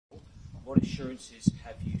What assurances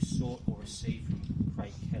have you sought or received from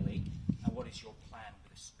Craig Kelly, and what is your plan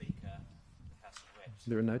with the Speaker of the House of Reps?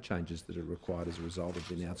 There are no changes that are required as a result of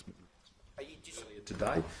the announcement earlier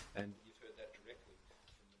today, and you've heard that directly from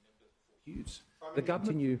the member for Hughes. The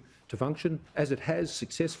government continue to function as it has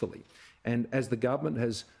successfully, and as the government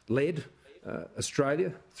has led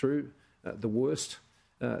Australia through the worst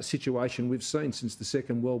situation we've seen since the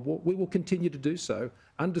Second World War, we will continue to do so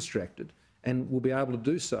undistracted, and we'll be able to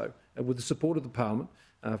do so with the support of the Parliament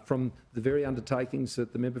from the very undertakings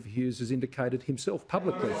that the member for Hughes has indicated himself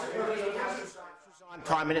publicly.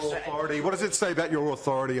 Prime Minister, what does it say about your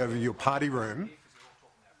authority over your party room?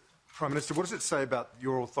 Prime Minister, what does it say about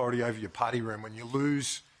your authority over your party room when you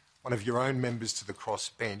lose one of your own members to the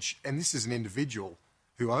crossbench, and this is an individual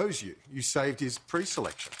who owes you? You saved his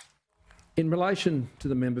pre-selection. In relation to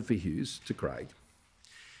the member for Hughes, to Craig,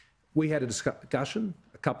 we had a discussion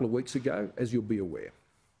a couple of weeks ago, as you'll be aware.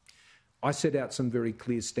 I set out some very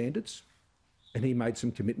clear standards, and he made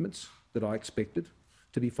some commitments that I expected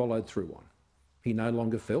to be followed through on. He no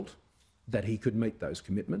longer felt that he could meet those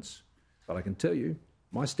commitments, but I can tell you,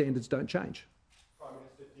 my standards don't change. Prime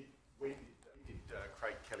Minister, when did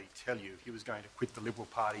Craig Kelly tell you he was going to quit the Liberal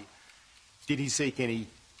Party? Did he seek any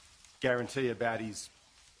guarantee about his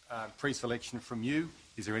pre-selection from you?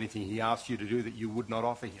 Is there anything he asked you to do that you would not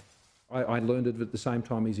offer him? I learned it at the same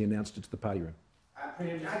time as he announced it to the party room.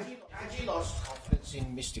 Have you lost confidence in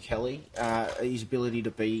Mr Kelly, his ability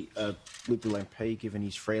to be a Liberal MP given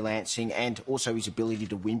his freelancing, and also his ability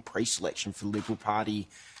to win pre-selection for the Liberal Party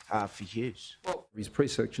for Hughes? Well, his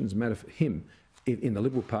pre-selections matter for him in the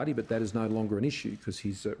Liberal Party, but that is no longer an issue because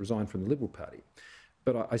he's resigned from the Liberal Party.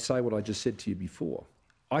 But I say what I just said to you before.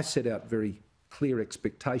 I set out very clear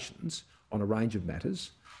expectations on a range of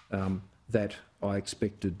matters that I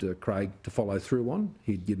expected Craig to follow through on.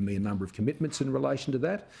 He'd given me a number of commitments in relation to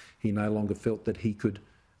that. He no longer felt that he could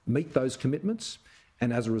meet those commitments,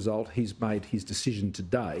 and as a result he's made his decision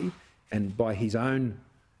today, and by his own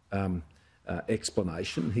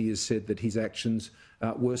explanation he has said that his actions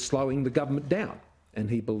were slowing the government down, and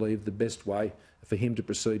he believed the best way for him to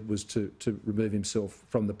proceed was to remove himself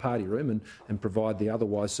from the party room and provide the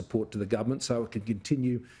otherwise support to the government so it can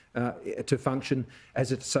continue to function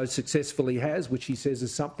as it so successfully has, which he says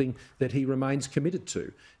is something that he remains committed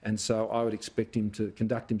to. And so I would expect him to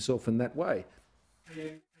conduct himself in that way.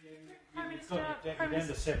 You're down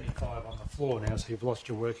to 75 on the floor now, so you've lost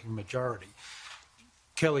your working majority.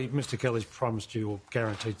 Mr Kelly's promised you or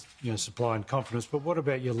guaranteed supply and confidence, but what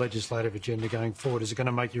about your legislative agenda going forward? Is it going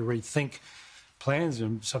to make you rethink plans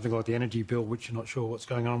and something like the energy bill, which you're not sure what's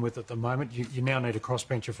going on with at the moment? You now need a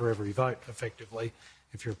crossbencher for every vote, effectively,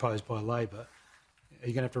 if you're opposed by Labor. Are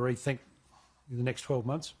you going to have to rethink in the next 12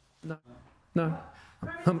 months? No.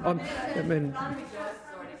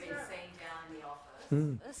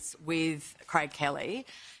 With Craig Kelly,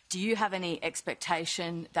 do you have any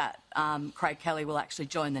expectation that Craig Kelly will actually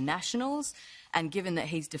join the Nationals? And given that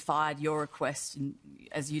he's defied your request,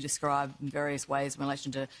 as you described, in various ways in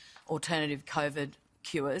relation to alternative COVID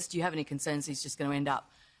cures, do you have any concerns he's just going to end up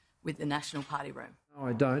with the National Party room? No,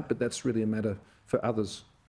 I don't, but that's really a matter for others